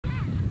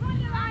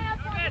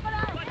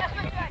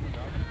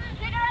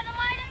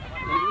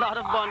lot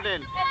of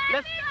bundling.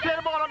 Let's play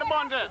the ball on the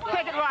bundle.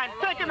 Take it, Ryan.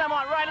 Taking them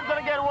on. Ryan is going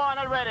to get one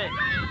already.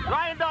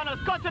 Ryan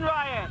Donald's cutting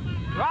Ryan.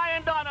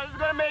 Ryan Donald is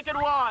going to make it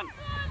one.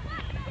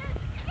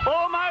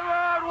 Oh my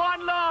word,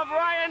 one love,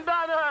 Ryan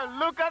Donald.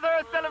 Look at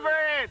her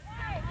celebrate.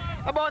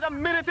 About a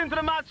minute into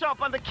the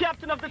matchup, and the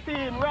captain of the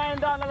team, Ryan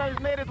Donald, has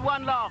made it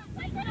one love.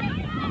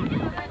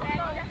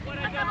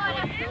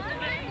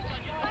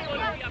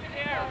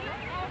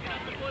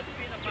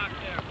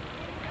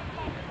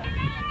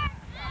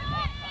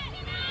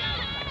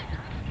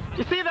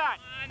 You see that?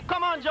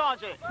 Come on,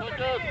 Georgie.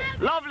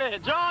 Lovely.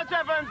 George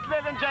Evans,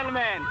 ladies and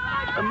gentlemen.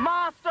 The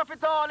master of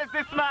it all is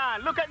this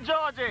man. Look at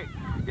Georgie.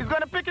 He's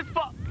going to pick his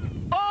spot.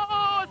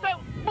 Oh, so,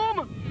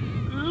 boom.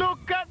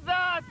 Look at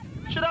that.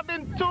 Should have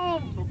been two.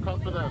 Too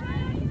confident.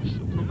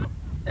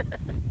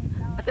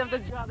 I think the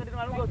jog. I didn't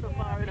want to go so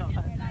far, you know.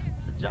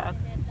 The jog.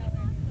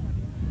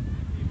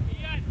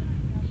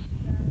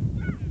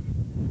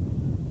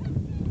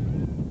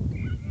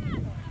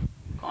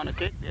 Corner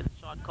kick. There's a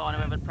short corner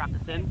we've been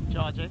practicing.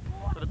 Georgie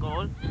for the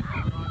goal.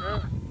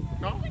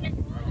 No.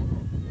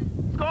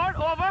 Scored.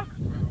 Over.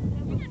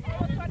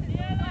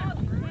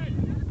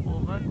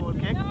 Over. Goal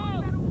kick.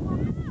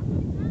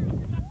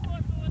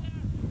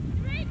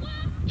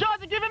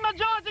 Georgie, give him now,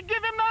 Georgie,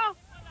 give him now!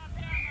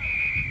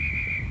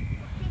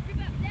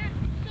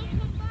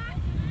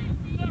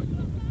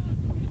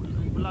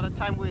 A lot of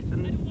time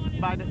wasting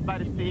by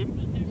this team.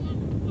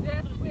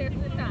 Just waste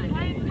the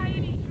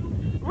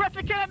time.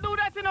 Referee can't do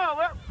that, you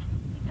know.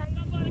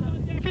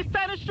 If he's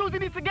tying his shoes, he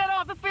needs to get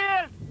off the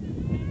field.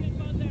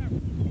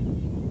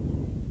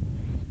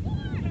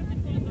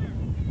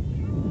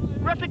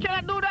 Referee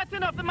cannot do that, you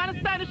know. If the man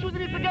is tying his shoes, he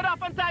needs to get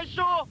off and tie his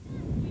shoe.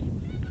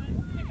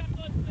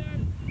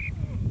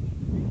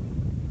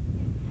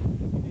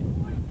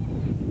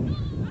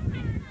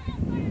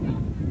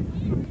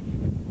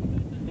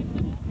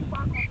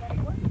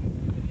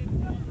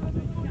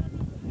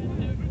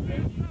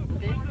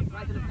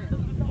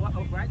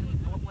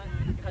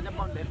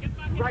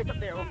 Right up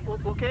there,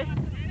 okay?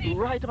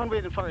 Right up and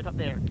waiting for it up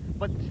there.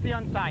 But stay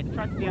on side,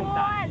 try to stay on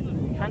side.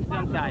 Try to stay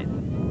on side.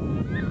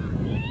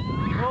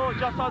 Oh,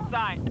 just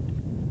outside.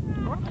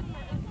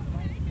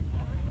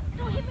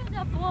 No, hit me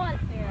the ball.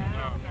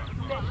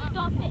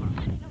 Stop it.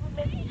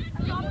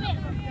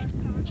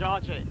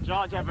 Stop it.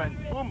 George Evans.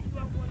 Boom.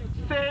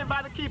 Saved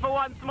by the keeper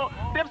once more.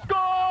 They've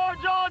scored,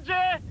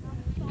 Georgie.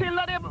 Still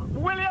not able.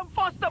 William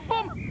Foster.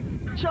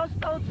 Boom.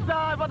 Just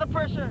outside by the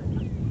pressure.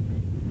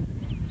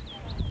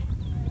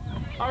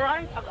 All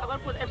right, I'm going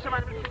to put extra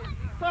man in midfield.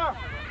 Sir,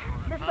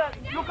 mister,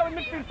 look at the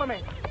midfield for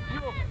me.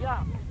 You,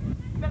 yeah.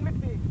 Step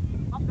midfield.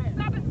 Up there.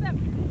 Stop it, step.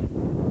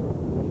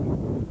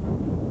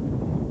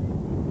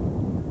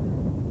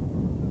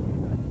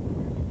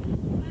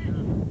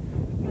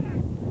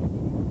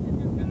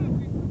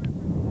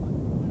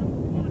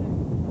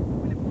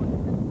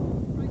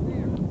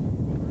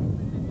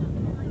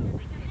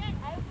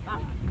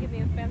 Give me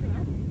a fancy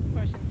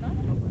person, son.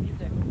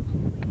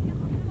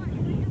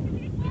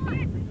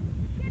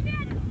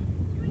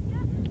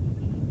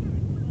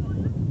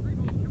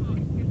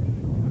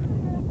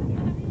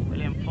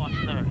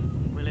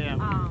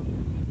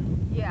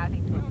 Yeah, I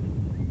think so.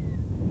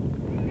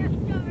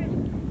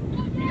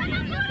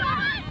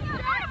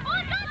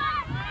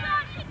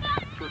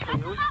 Shoot for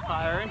youth,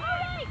 firing.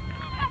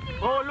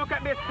 Oh, look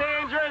at this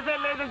dangerous,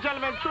 ladies and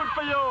gentlemen. Shoot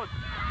for youth.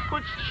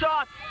 Good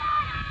shot.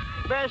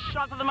 Best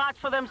shot of the match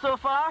for them so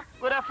far.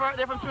 Good effort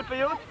there from Shoot for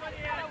youth.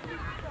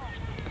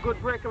 Good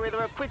breakaway. They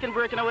were quick in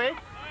breaking away.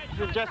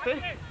 This is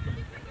Jesse.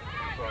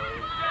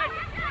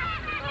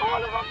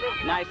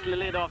 Nicely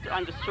laid off to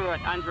Andrew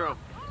Stewart. Andrew.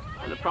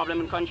 The problem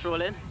in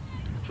controlling.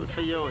 Shoot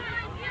for youth.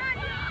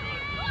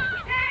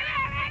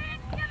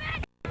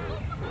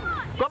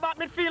 Go back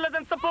midfielders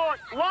and support.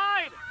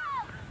 Wide.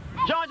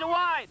 Georgia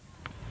wide.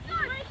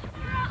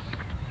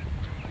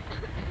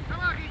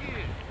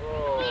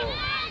 Oh.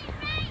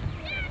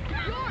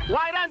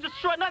 Wide Andrew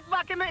Stewart, not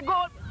back in the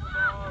goal.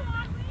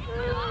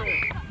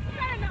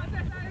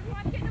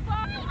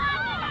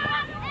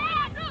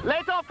 Lay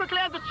it off quickly,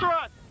 Andrew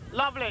Stewart.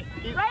 Lovely.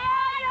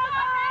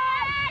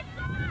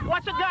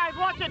 Watch it, guys,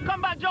 watch it.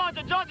 Come back,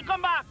 Georgia. Georgia,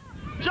 come back.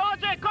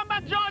 Georgia, come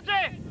back,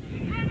 Georgia.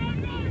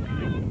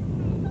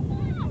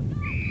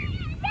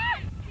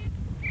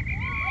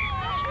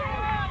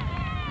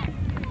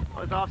 I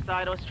was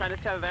offside. I was trying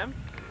to tell them.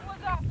 Who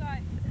was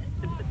offside?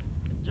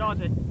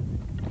 Georgia.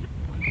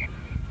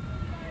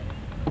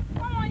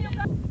 Come on,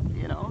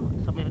 you know,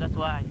 so maybe that's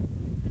why.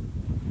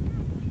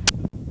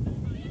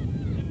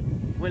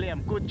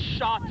 William, good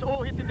shot.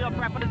 Oh, hitting the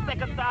upright for the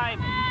second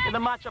time in the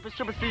matchup. It's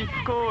Triple C.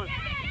 Cool.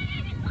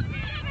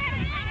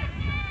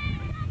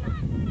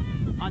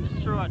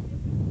 Undestroyed.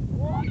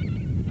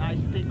 Nice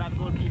take by the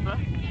goalkeeper.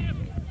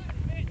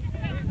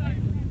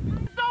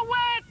 Don't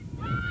wait!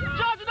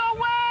 George, don't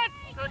wait!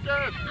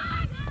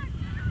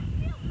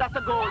 That's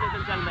a goal, ladies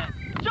and gentlemen.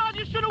 George,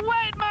 you shouldn't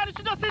wait, man. You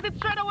should just hit it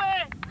straight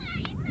away.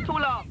 Too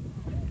long.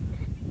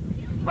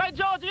 Right,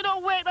 George, you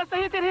don't wait. That's a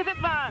hit it,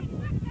 man.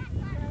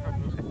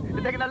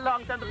 It's taking a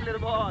long time to play the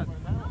ball.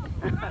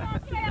 Should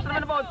have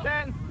been about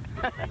 10.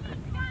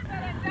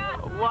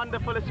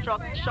 Wonderful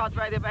shot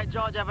right there by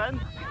George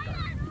Evans.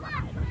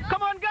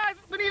 Come on, guys.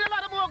 We need a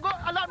lot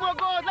more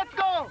goals. Let's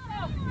go.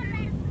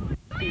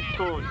 He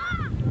scored.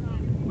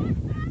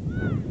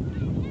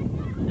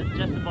 It's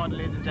just the ball,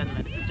 ladies and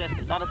gentlemen. This is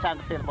Jesse. Not a time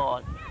to play the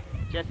ball.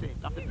 Jesse,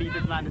 after beat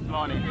his man this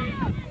morning.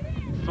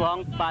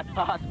 Swung, bad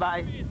pass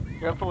by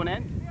your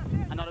opponent.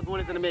 Another goal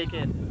is going to make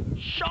it.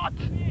 Shot!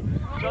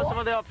 Just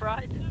over the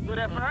upright. Good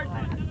effort.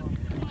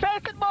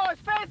 Face it, boys!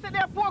 Face it!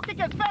 There are 4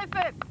 kickers. Face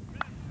it!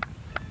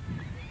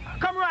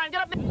 Come Ryan,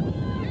 get up there.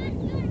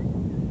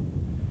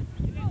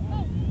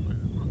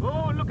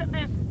 Oh, look at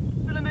this.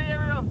 Still in the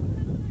area.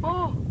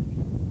 Oh!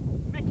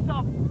 Mixed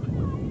up.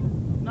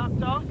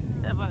 Knocked out.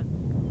 Evans.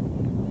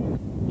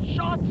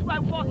 Shot by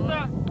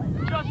Foster.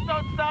 Just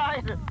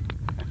outside.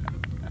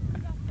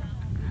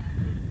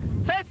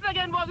 Face it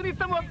again, boys. We need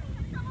some more.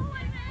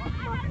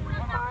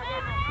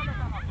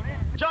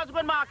 George, go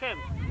and mark him.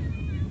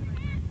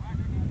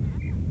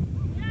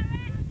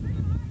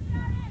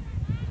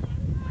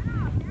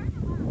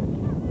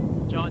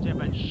 George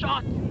Evans,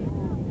 shot.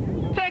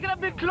 Take it a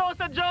bit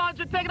closer, George.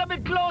 Take it a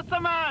bit closer,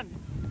 man.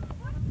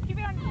 Keep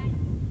it on.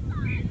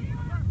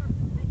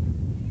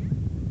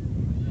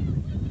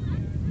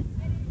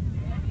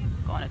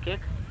 Corner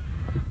kick.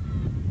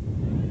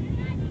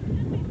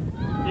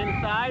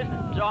 Inside,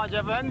 George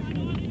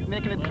Evans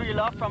making it 3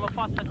 love from a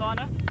Foster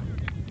corner.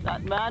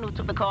 That man who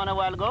took the corner a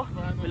while ago,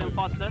 William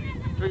Foster,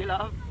 3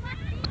 love.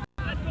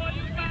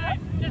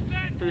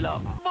 3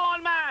 love. Ball,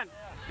 man!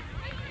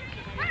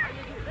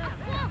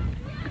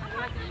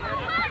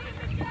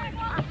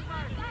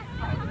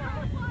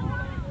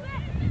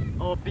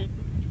 Oh, Pete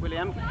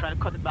Williams trying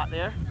to cut it back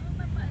there.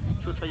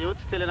 Shoot for youth,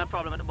 still in a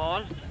problem with the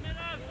ball.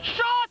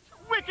 Shot!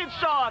 Wicked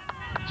shot!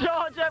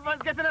 George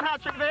Evans getting a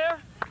hat trick there.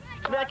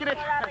 Making it,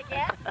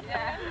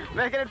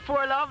 making it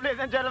 4 love, ladies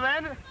and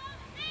gentlemen.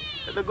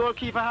 The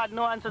goalkeeper had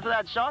no answer to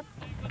that shot.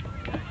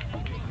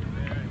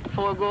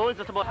 4 goals,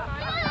 just about.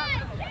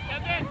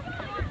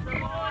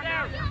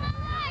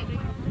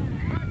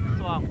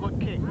 So, good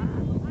kick.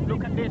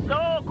 Look at this.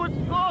 Oh, good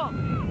score.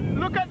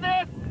 Look at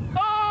this.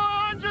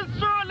 Oh, Andrew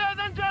Stewart, ladies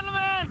and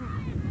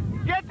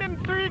gentlemen.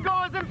 Getting 3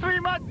 goals in 3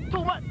 matches. 2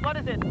 what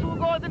is it? 2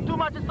 goals in 2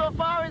 matches so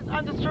far is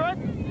Andrew Stewart.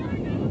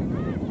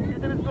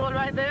 Getting his goal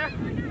right there.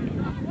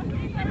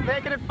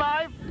 Making it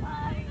 5.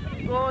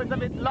 Goal is a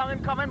bit long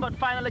in coming, but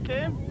finally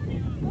came.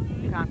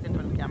 You can't see in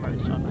front of the camera,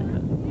 it's shot like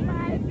that.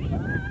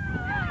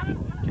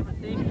 Triple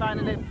C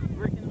finally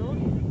breaking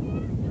loose.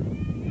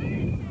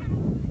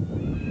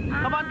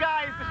 Come on,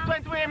 guys, it's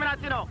 28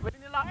 minutes, you know. We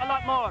need a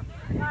lot more.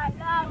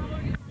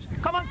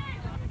 Come on.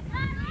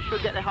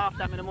 Should get the half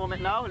time in a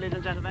moment now, ladies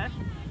and gentlemen.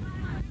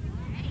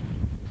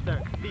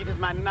 Sir, beat his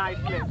man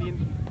nicely,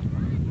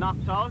 being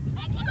knocked out.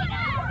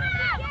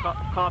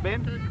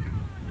 Corbin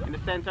in the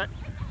center.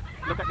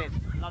 Look at this.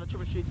 A lot of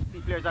Triple C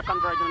players are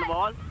converging on the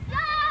ball.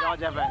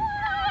 George Evans,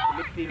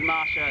 the midfield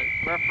marshal,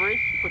 referee,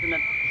 putting a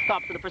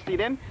stop to the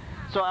proceeding.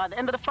 So at the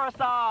end of the first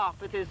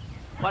half, it is,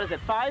 what is it,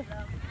 5?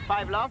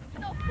 5 love?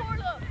 No, 4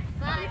 love.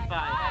 It's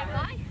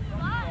 5.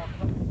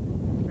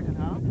 Second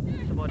half,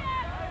 it's about.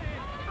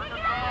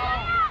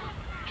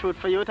 Truth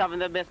for Youth having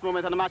the best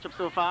moment of the matchup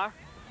so far.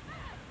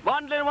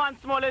 Bundling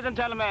once more, ladies and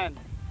gentlemen.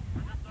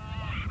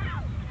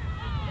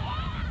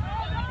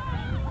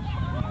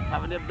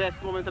 Having the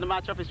best moment of the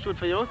matchup is Truth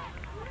for Youth.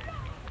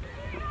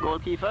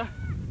 Goalkeeper.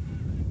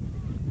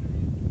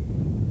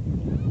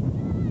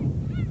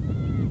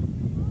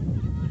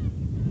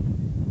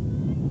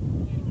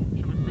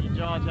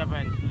 George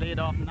Evans laid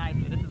off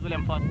nicely. This is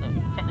William Foster.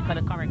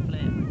 Technically correct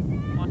play.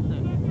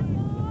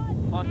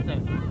 Foster.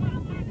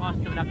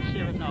 We'll have to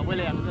share it now.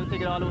 Williams will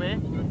take it all the way.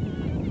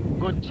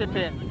 Good chip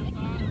in.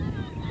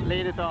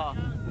 Laid it off.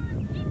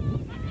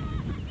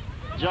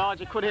 George,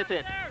 he could hit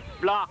it.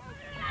 Block.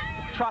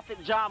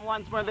 Traffic jam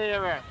once more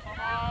there.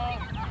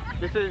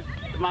 This is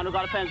the man who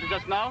got a penalty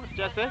just now,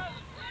 Jesse.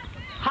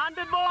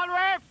 Handed ball,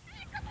 ref!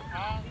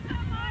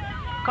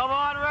 Come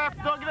on, ref,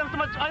 don't give him so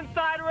much.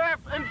 Inside, ref,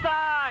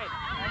 inside!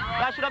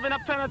 That should have been a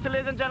penalty,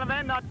 ladies and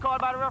gentlemen, not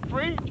called by the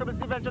referee. Triple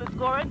C eventually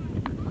scoring.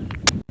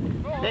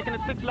 Making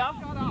it 6 love.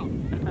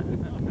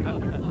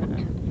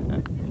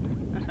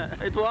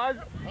 It was.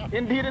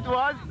 Indeed it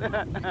was.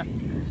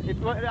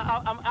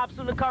 I'm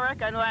absolutely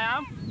correct, I know I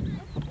am.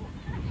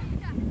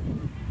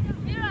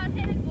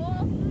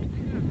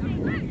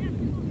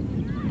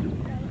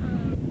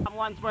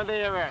 Once more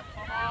there.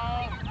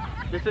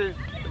 This is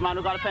the man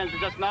who got a penalty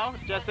just now,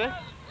 Jesse.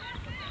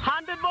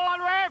 Handed ball,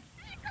 ref!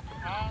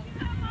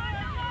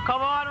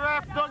 Come on,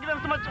 ref, don't give him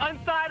so much.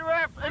 Inside,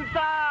 ref,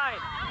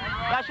 inside!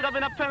 That should have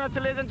been a penalty,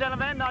 ladies and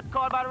gentlemen, not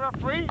called by the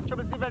referee.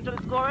 Triple C eventually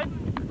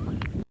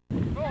scoring.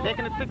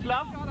 Making it 6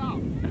 love.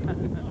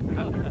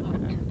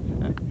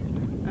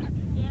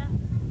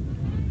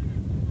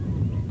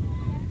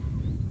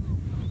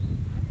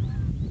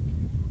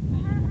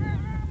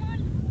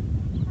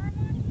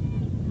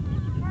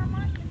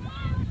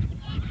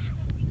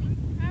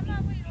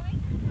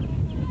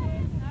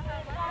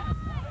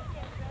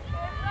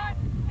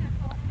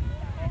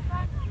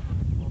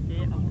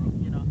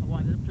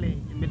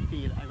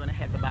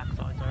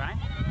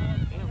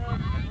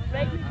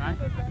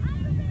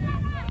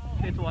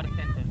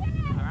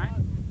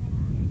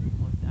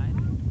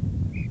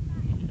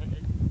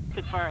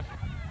 kick first.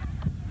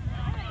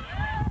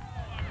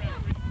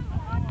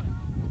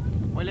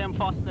 William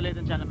Foster, ladies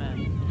and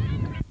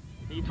gentlemen.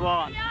 Heat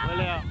one.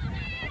 William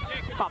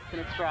pops in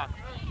its tracks.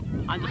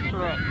 And just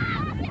through it.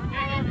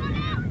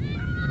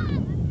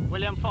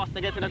 William Foster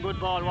getting a good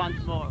ball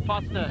once more.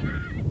 Foster.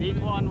 Heat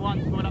one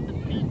once more up to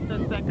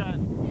Peter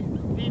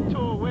second. Heat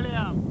two.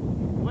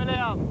 William.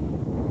 William.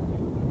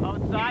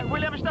 Outside.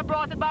 William should have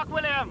brought it back,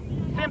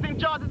 William. Same thing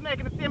George is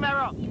making, the same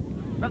error.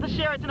 We have to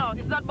share it, you know.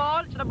 This is that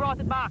ball, should have brought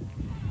it back.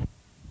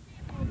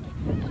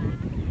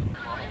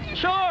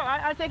 Sure,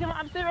 I'll take him.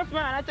 I'm serious,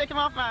 man. I'll take him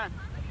off, man.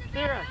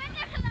 Serious.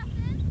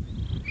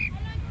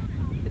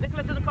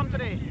 Nicholas doesn't come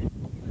today.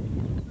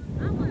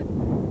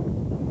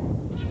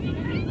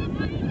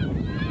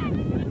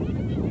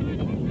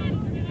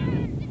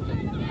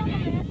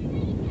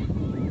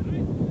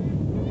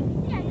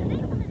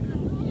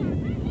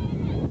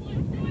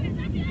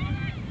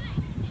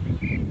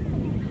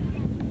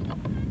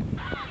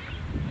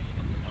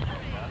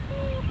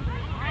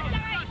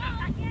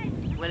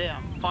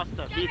 William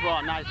Foster, beat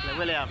one nicely.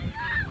 William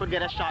could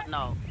get a shot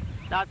now.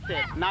 That's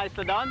it.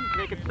 Nicely done.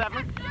 Make it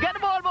 7. Get the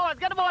ball, boys.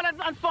 Get the ball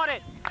and spot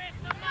it.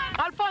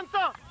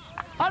 Alfonso.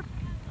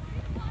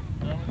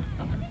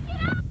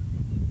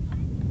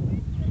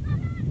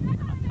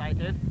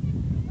 Excited.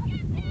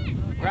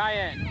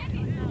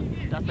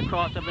 Ryan. That's the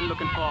cross I've been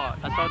looking for.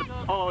 That's how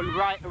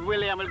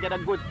William will get a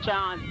good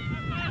chance.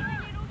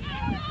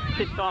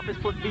 Picked off his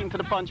foot beam to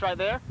the punch right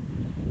there.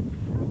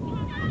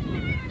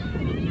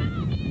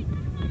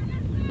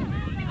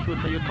 Good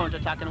for you,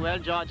 counter-attacking well,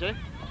 Georgie.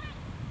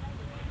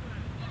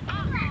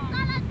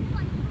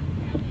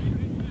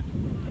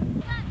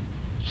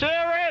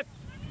 Share it!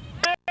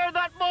 Share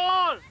that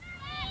ball!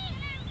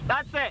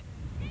 That's it.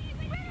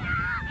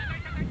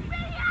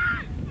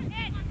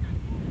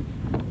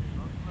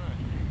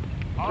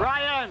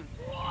 Ryan!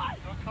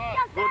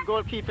 Good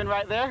goalkeeping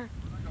right there.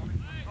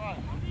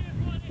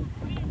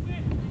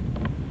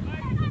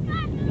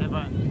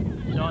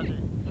 Evan, Georgie.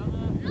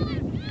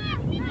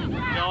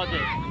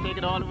 Georgie, take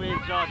it all the way,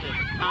 Georgie.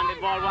 Hand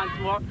the ball once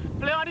more.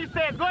 Play on, he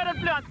says. Go ahead and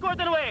play on. Score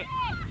it away.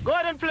 Go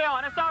ahead and play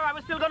on. That's all right.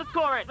 We're still going to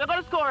score it. We're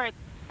going to score it.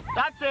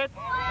 That's it.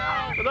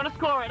 We're going to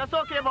score it. That's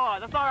okay, boy.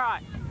 That's all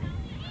right.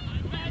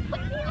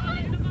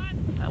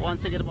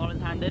 Once again, the ball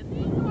is handed.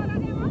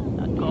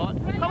 That's caught.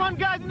 Come on,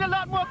 guys. We need a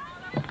lot more.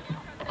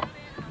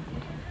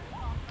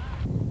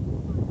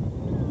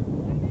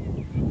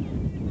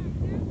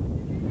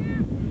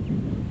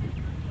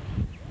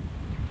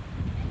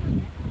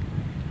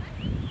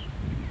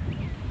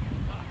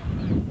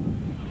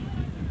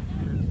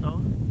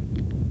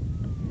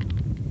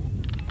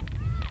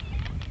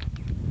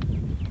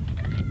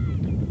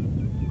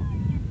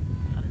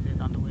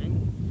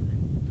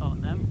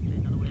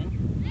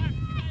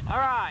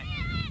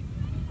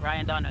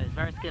 Ryan Donner is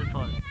very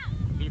skillful.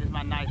 Beat his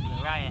man nicely.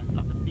 Ryan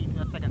love to beat him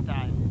a second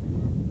time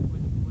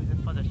with his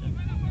position.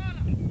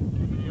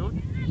 Youth,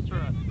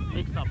 Stuart,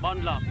 mix up,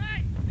 bundle up.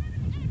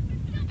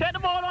 Take the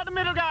ball out the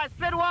middle, guys.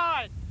 Play it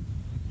wide.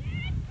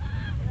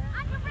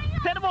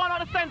 Take the ball out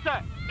the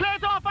center. Play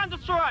it off Andrew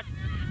Stuart.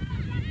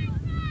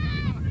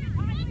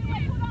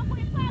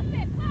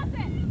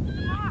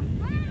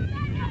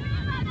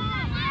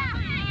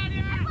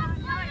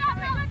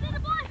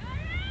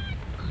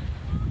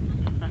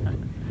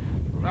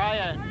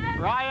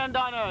 Ryan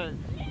Donners.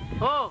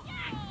 Oh,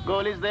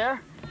 goal is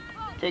there.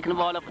 Taking the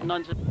ball up with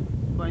none,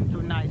 going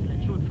through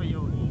nicely. Shoot for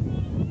you.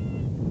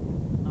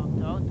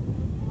 Knocked out.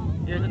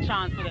 Here's a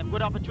chance for them.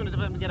 Good opportunity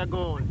for them to get a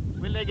goal.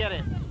 Will they get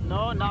it?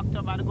 No, knocked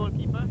out by the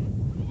goalkeeper.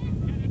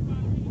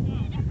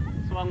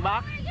 Swung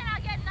back.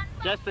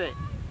 Jesse.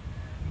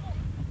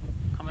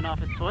 Coming off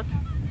his foot.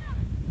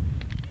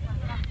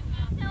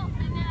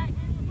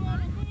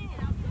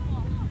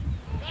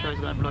 Sure he's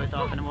going to blow it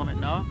off in a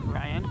moment now.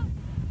 Ryan.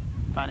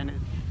 Finding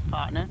his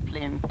partner,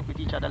 playing with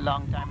each other a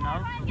long time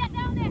now.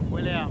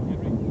 William.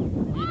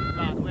 He's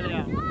back.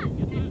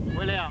 William.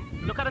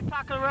 William. Look at the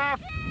tackle,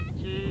 ref.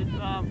 Jeez.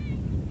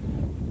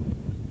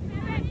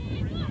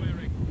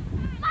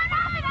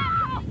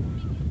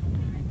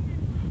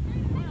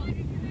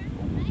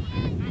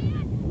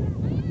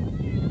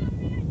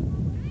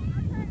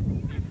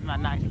 Not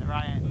nicely,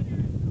 Ryan.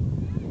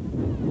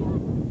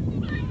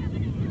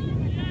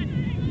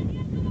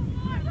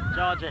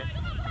 Georgie.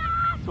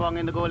 Swung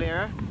in the goal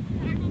area.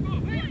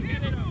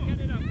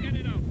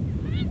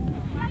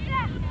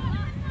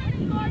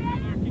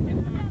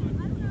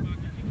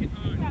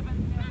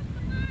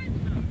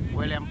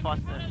 William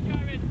Foster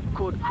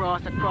could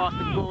cross across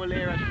the goal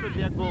area. Should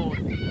be a goal.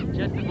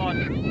 Jesse Bond.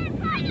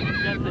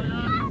 Jesse.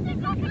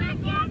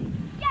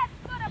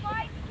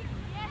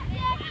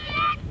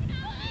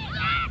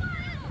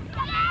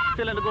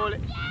 Still in the goal.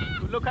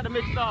 Look at the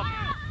mix up.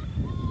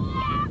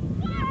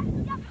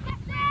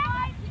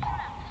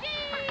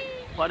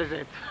 What is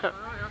it?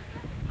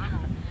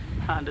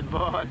 Handed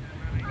ball.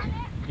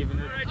 Giving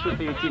the truth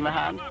for your team a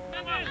hand.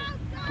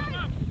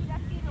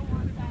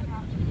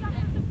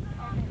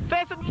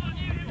 Face it.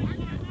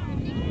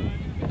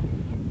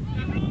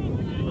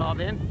 Lob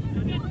in.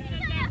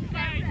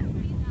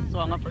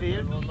 swung up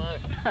field.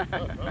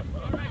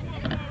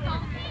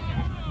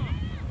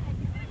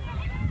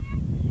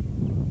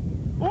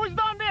 Who's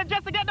down there?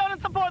 Jesse, get down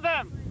and support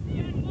them.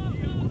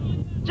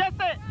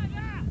 Jesse!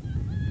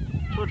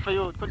 Shoot for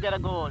you. Could get a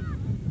goal.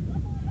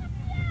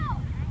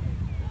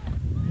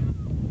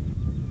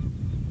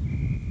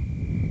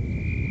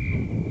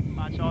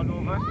 Match all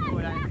over.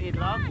 Score line is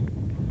 8-love.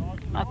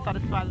 Not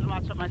satisfied with the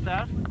matchup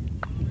myself.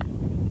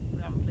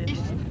 We haven't played.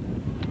 East.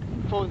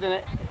 Foes in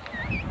it.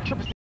 Triple